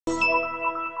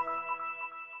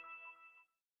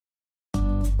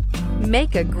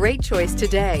Make a great choice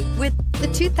today with the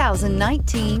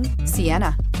 2019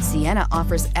 Sienna. Sienna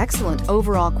offers excellent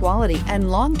overall quality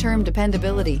and long-term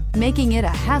dependability, making it a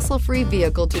hassle-free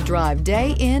vehicle to drive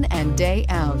day in and day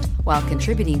out, while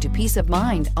contributing to peace of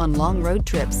mind on long road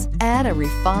trips. Add a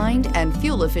refined and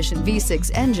fuel-efficient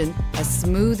V6 engine, a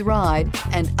smooth ride,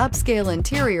 and upscale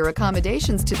interior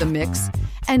accommodations to the mix,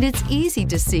 and it's easy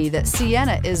to see that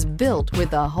Sienna is built with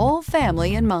the whole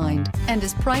family in mind and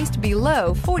is priced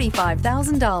below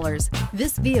 $45,000.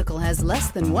 This vehicle has less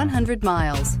than 100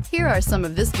 miles. Here are some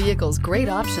of this vehicle's great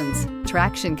options: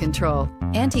 traction control,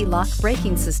 anti-lock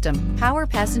braking system, power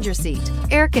passenger seat,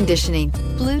 air conditioning,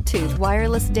 Bluetooth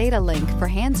wireless data link for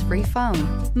hands-free phone,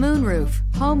 moonroof,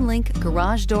 home link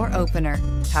garage door opener,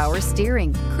 power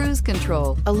steering, cruise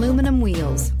control, aluminum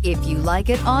wheels. If you like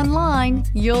it online,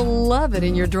 you'll love it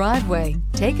in your driveway.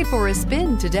 Take it for a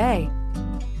spin today.